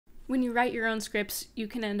When you write your own scripts, you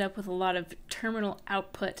can end up with a lot of terminal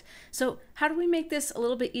output. So how do we make this a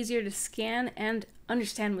little bit easier to scan and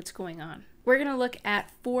understand what's going on? We're going to look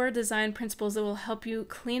at 4 design principles that will help you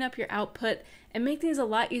clean up your output and make things a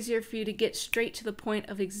lot easier for you to get straight to the point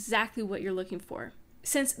of exactly what you're looking for.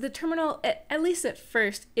 Since the terminal, at least at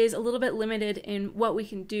first, is a little bit limited in what we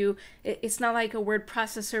can do, it's not like a word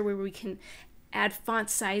processor where we can add font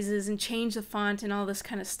sizes and change the font and all this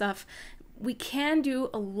kind of stuff. We can do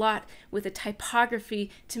a lot with the typography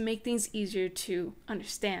to make things easier to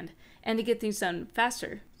understand and to get things done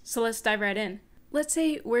faster. So let's dive right in. Let's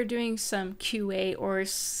say we're doing some QA or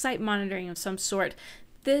site monitoring of some sort.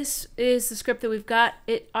 This is the script that we've got.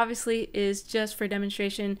 It obviously is just for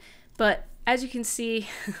demonstration, but as you can see,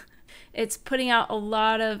 it's putting out a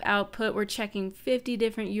lot of output. We're checking 50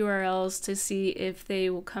 different URLs to see if they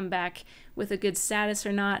will come back with a good status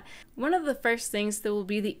or not. One of the first things that will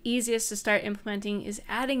be the easiest to start implementing is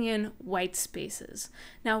adding in white spaces.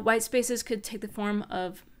 Now, white spaces could take the form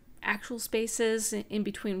of actual spaces in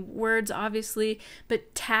between words, obviously,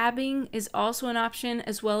 but tabbing is also an option,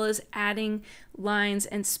 as well as adding lines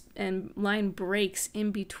and line breaks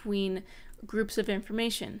in between groups of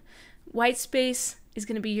information. White space is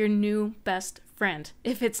going to be your new best friend,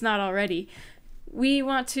 if it's not already. We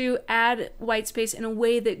want to add white space in a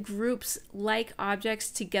way that groups like objects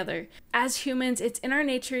together. As humans, it's in our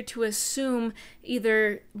nature to assume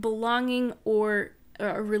either belonging or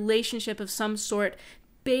a relationship of some sort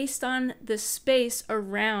based on the space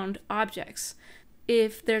around objects.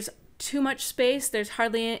 If there's too much space, there's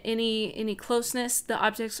hardly any closeness, the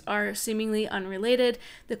objects are seemingly unrelated.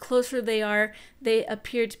 The closer they are, they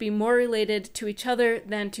appear to be more related to each other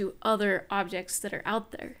than to other objects that are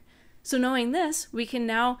out there. So knowing this, we can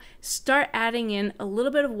now start adding in a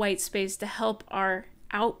little bit of white space to help our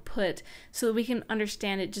output so that we can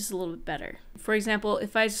understand it just a little bit better. For example,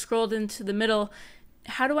 if I scrolled into the middle,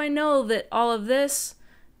 how do I know that all of this,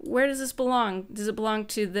 where does this belong? Does it belong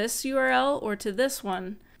to this URL or to this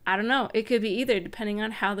one? I don't know. It could be either, depending on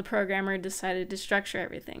how the programmer decided to structure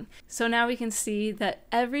everything. So now we can see that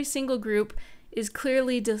every single group is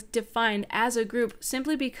clearly defined as a group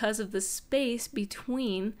simply because of the space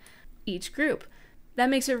between each group. That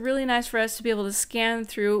makes it really nice for us to be able to scan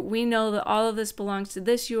through. We know that all of this belongs to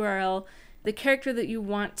this URL. The character that you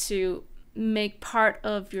want to make part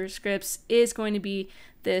of your scripts is going to be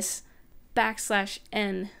this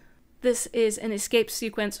 \n. This is an escape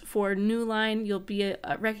sequence for new line. You'll be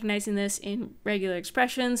recognizing this in regular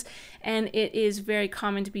expressions, and it is very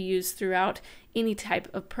common to be used throughout any type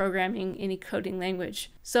of programming, any coding language.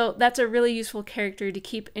 So that's a really useful character to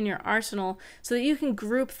keep in your arsenal so that you can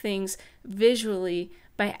group things visually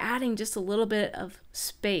by adding just a little bit of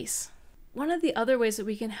space. One of the other ways that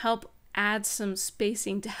we can help add some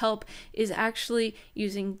spacing to help is actually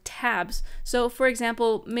using tabs. So for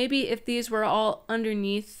example, maybe if these were all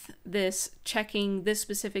underneath this checking this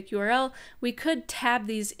specific URL, we could tab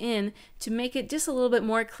these in to make it just a little bit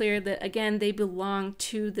more clear that again they belong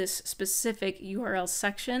to this specific URL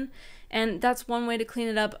section. And that's one way to clean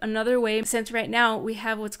it up. Another way, since right now we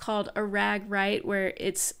have what's called a rag right, where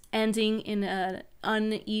it's ending in an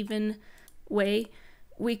uneven way,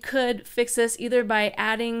 we could fix this either by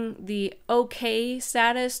adding the OK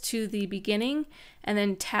status to the beginning and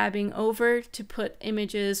then tabbing over to put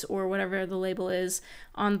images or whatever the label is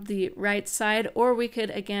on the right side, or we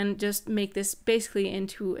could again just make this basically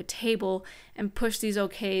into a table and push these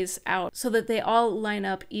OKs out so that they all line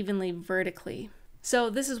up evenly vertically.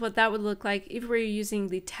 So this is what that would look like if we're using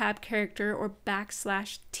the tab character or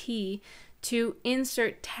 \T to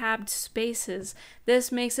insert tabbed spaces.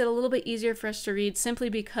 This makes it a little bit easier for us to read simply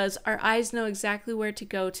because our eyes know exactly where to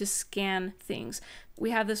go to scan things. We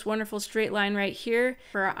have this wonderful straight line right here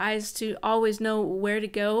for our eyes to always know where to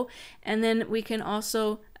go, and then we can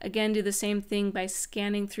also again do the same thing by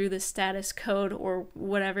scanning through the status code or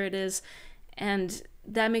whatever it is, and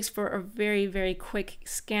that makes for a very, very quick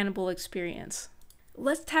scannable experience.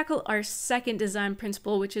 Let's tackle our second design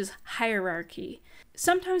principle, which is hierarchy.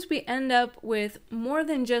 Sometimes we end up with more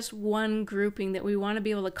than just one grouping that we want to be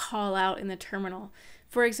able to call out in the terminal.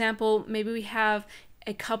 For example, maybe we have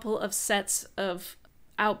a couple of sets of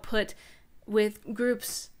output with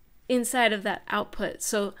groups inside of that output.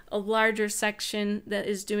 So a larger section that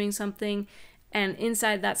is doing something, and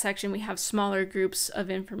inside that section we have smaller groups of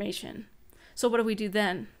information. So what do we do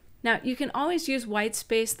then? Now, you can always use white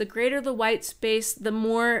space. The greater the white space, the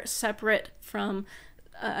more separate from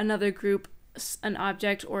another group an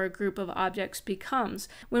object or a group of objects becomes.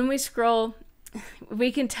 When we scroll,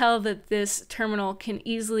 we can tell that this terminal can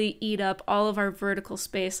easily eat up all of our vertical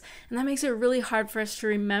space, and that makes it really hard for us to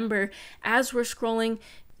remember as we're scrolling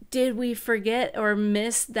Did we forget or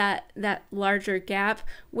miss that larger gap?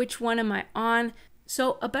 Which one am I on?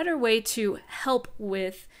 So a better way to help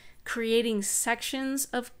with creating sections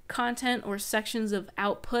of content or sections of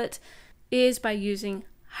output is by using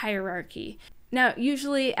hierarchy. Now,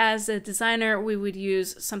 usually as a designer, we would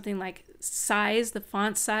use something like size, the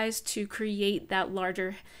font size, to create that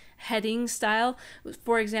larger heading style.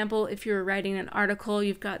 For example, if you're writing an article,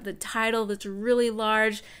 you've got the title that's really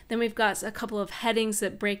large, then we've got a couple of headings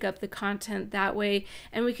that break up the content that way,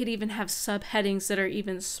 and we could even have subheadings that are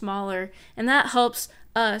even smaller, and that helps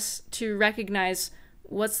us to recognize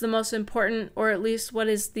what's the most important, or at least what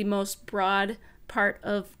is the most broad part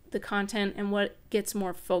of the content and what gets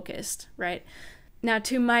more focused, right? Now,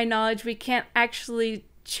 to my knowledge, we can't actually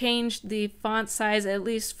change the font size, at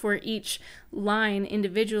least for each line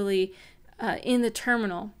individually, in the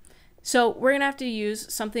terminal. So we're gonna have to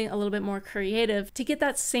use something a little bit more creative to get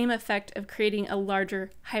that same effect of creating a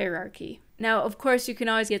larger hierarchy. Now, of course, you can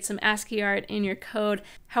always get some ASCII art in your code.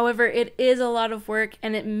 However, it is a lot of work,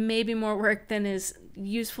 and it may be more work than is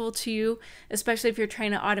useful to you, especially if you're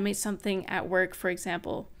trying to automate something at work, for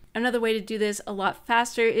example. Another way to do this a lot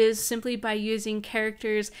faster is simply by using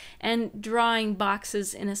characters and drawing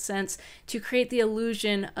boxes, in a sense, to create the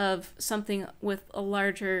illusion of something with a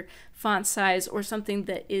larger font size or something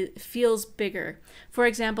that feels bigger. For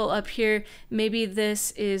example, up here, maybe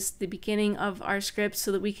this is the beginning of our script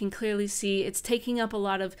so that we can clearly see it's taking up a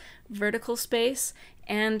lot of vertical space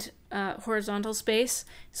and horizontal space.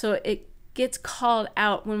 So it gets called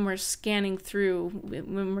out when we're scanning through,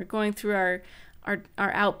 when we're going through our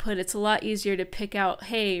output. It's a lot easier to pick out,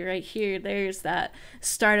 hey, right here, there's that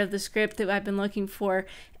start of the script that I've been looking for.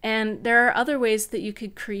 And there are other ways that you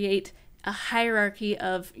could create a hierarchy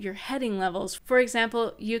of your heading levels. For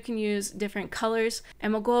example, you can use different colors,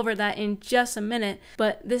 and we'll go over that in just a minute,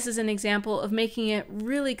 but this is an example of making it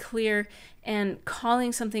really clear and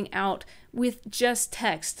calling something out with just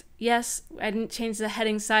text. Yes, I didn't change the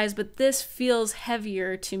heading size, but this feels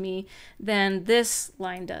heavier to me than this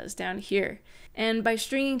line does down here. And by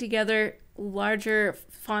stringing together larger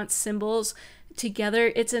font symbols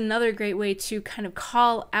together, it's another great way to kind of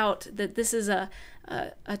call out that this is a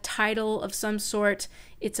title of some sort.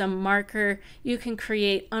 It's a marker. You can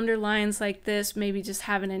create underlines like this, maybe just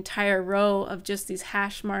have an entire row of just these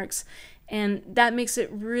hash marks. And that makes it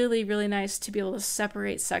really, really nice to be able to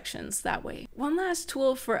separate sections that way. One last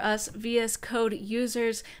tool for us VS Code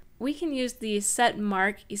users, we can use the set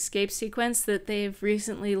mark escape sequence that they've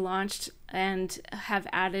recently launched and have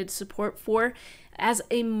added support for as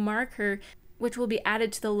a marker, which will be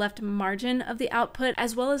added to the left margin of the output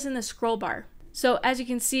as well as in the scroll bar. So as you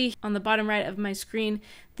can see on the bottom right of my screen,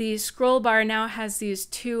 the scroll bar now has these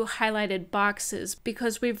two highlighted boxes.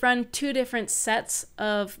 Because we've run two different sets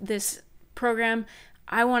of this program,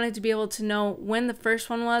 I wanted to be able to know when the first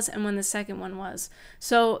one was and when the second one was.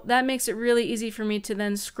 So that makes it really easy for me to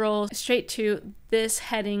then scroll straight to this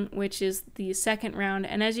heading, which is the second round.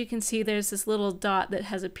 And as you can see, there's this little dot that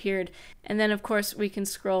has appeared. And then of course we can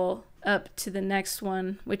scroll up to the next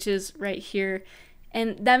one, which is right here.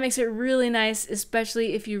 And that makes it really nice,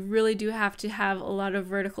 especially if you really do have to have a lot of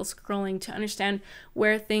vertical scrolling to understand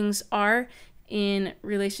where things are in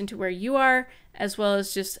relation to where you are, as well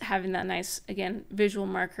as just having that nice, again, visual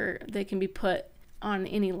marker that can be put on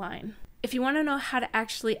any line. If you want to know how to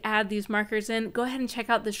actually add these markers in, go ahead and check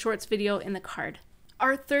out the shorts video in the card.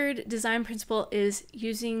 Our third design principle is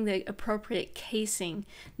using the appropriate casing.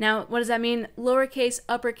 Now, what does that mean? Lowercase,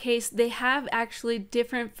 uppercase, they have actually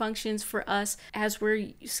different functions for us as we're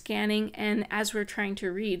scanning and as we're trying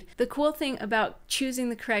to read. The cool thing about choosing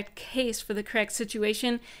the correct case for the correct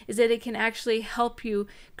situation is that it can actually help you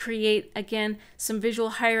create, again, some visual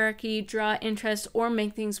hierarchy, draw interest, or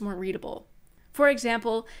make things more readable. For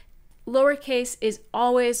example, lowercase is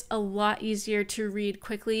always a lot easier to read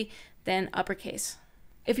quickly than uppercase.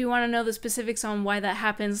 If you want to know the specifics on why that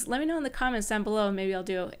happens, let me know in the comments down below, and maybe I'll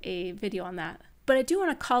do a video on that. But I do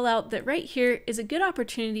want to call out that right here is a good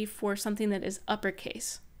opportunity for something that is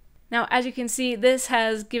uppercase. Now, as you can see, this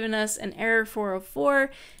has given us an error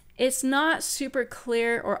 404. It's not super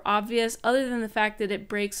clear or obvious other than the fact that it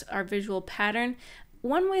breaks our visual pattern.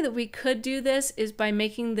 One way that we could do this is by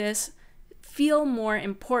making this feel more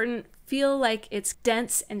important, feel like it's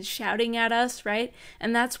dense and shouting at us, right?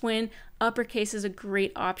 And that's when uppercase is a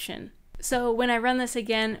great option. So when I run this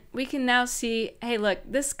again, we can now see, hey, look,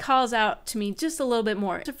 this calls out to me just a little bit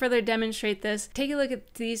more. To further demonstrate this, take a look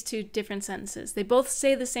at these two different sentences. They both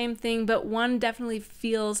say the same thing, but one definitely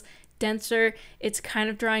feels denser. It's kind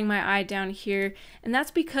of drawing my eye down here. And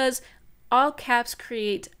that's because all caps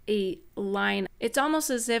create a line. It's almost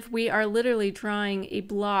as if we are literally drawing a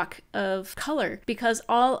block of color because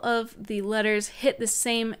all of the letters hit the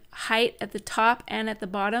same height at the top and at the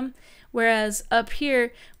bottom. Whereas up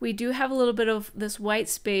here, we do have a little bit of this white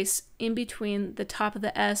space in between the top of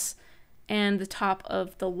the S and the top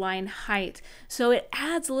of the line height. So it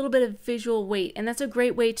adds a little bit of visual weight, and that's a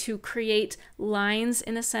great way to create lines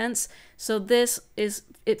in a sense. So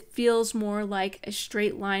it feels more like a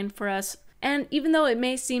straight line for us. And even though it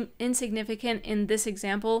may seem insignificant in this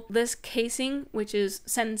example, this casing, which is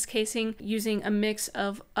sentence casing using a mix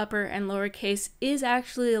of upper and lower case, is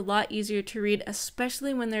actually a lot easier to read,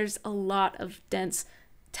 especially when there's a lot of dense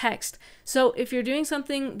text. So if you're doing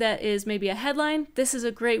something that is maybe a headline, this is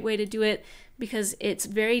a great way to do it because it's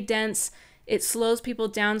very dense. It slows people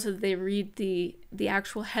down so that they read the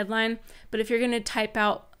actual headline. But if you're going to type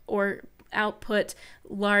out or output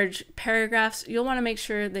large paragraphs, you'll want to make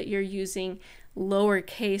sure that you're using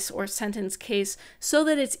lowercase or sentence case so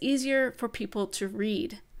that it's easier for people to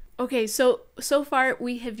read. Okay, so far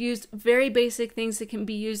we have used very basic things that can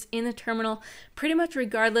be used in the terminal pretty much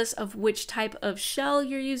regardless of which type of shell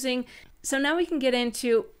you're using. So now we can get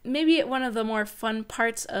into maybe one of the more fun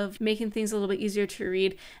parts of making things a little bit easier to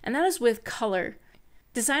read, and that is with color.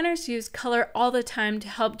 Designers use color all the time to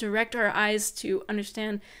help direct our eyes to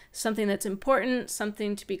understand something that's important,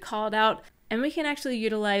 something to be called out, and we can actually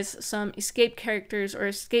utilize some escape characters or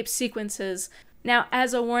escape sequences. Now,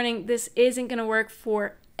 as a warning, this isn't going to work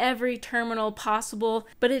for every terminal possible,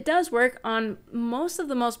 but it does work on most of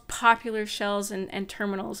the most popular shells and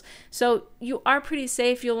terminals. So you are pretty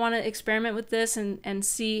safe. You'll want to experiment with this and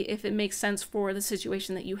see if it makes sense for the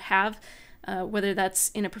situation that you have. Whether that's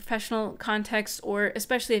in a professional context or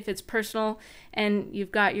especially if it's personal and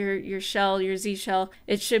you've got your shell, your Z shell,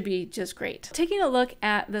 it should be just great. Taking a look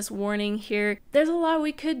at this warning here, there's a lot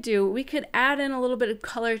we could do. We could add in a little bit of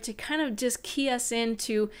color to kind of just key us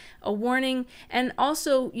into a warning, and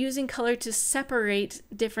also using color to separate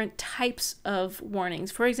different types of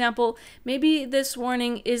warnings. For example, maybe this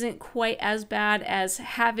warning isn't quite as bad as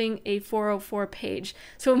having a 404 page.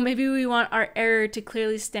 So maybe we want our error to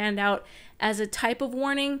clearly stand out as a type of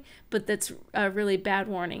warning, but that's a really bad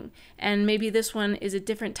warning. And maybe this one is a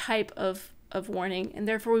different type of warning, and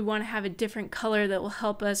therefore we want to have a different color that will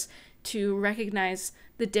help us to recognize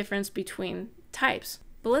the difference between types.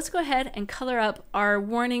 But let's go ahead and color up our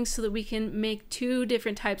warnings so that we can make two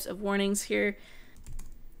different types of warnings here.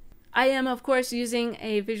 I am, of course, using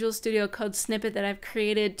a Visual Studio Code snippet that I've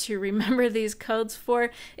created to remember these codes for.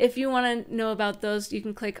 If you want to know about those, you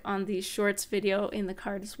can click on the Shorts video in the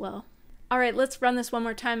card as well. All right, let's run this one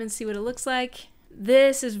more time and see what it looks like.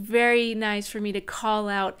 This is very nice for me to call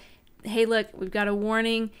out, hey, look, we've got a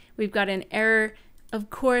warning, we've got an error. Of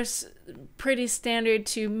course, pretty standard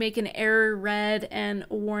to make an error red and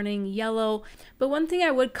a warning yellow. But one thing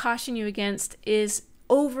I would caution you against is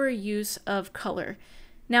overuse of color.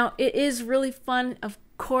 Now, it is really fun, of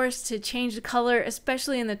course, to change the color,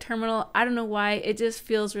 especially in the terminal. I don't know why, it just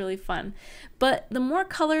feels really fun. But the more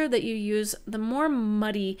color that you use, the more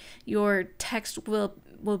muddy your text will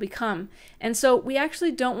become. And so we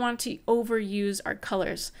actually don't want to overuse our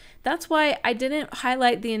colors. That's why I didn't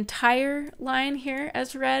highlight the entire line here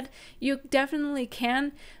as red. You definitely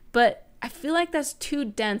can, but I feel like that's too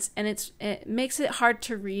dense and it makes it hard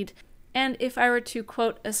to read. And if I were to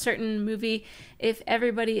quote a certain movie, if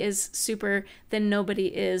everybody is super, then nobody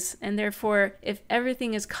is. And therefore, if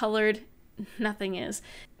everything is colored, nothing is.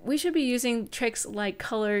 We should be using tricks like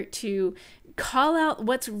color to call out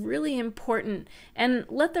what's really important and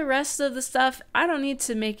let the rest of the stuff, I don't need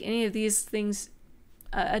to make any of these things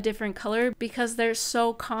a different color because they're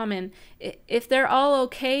so common. If they're all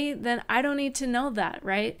okay, then I don't need to know that,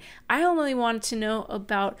 right? I only want to know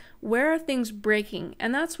about where are things breaking,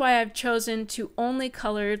 and that's why I've chosen to only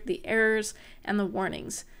color the errors and the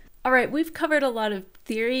warnings. All right, we've covered a lot of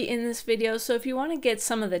theory in this video, so if you want to get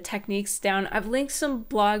some of the techniques down, I've linked some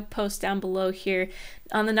blog posts down below here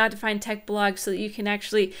on the Not Defined Tech blog so that you can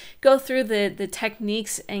actually go through the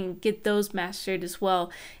techniques and get those mastered as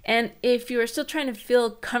well. And if you are still trying to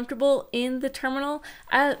feel comfortable in the terminal,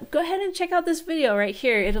 go ahead and check out this video right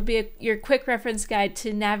here. It'll be your quick reference guide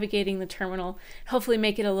to navigating the terminal, hopefully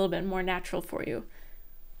make it a little bit more natural for you.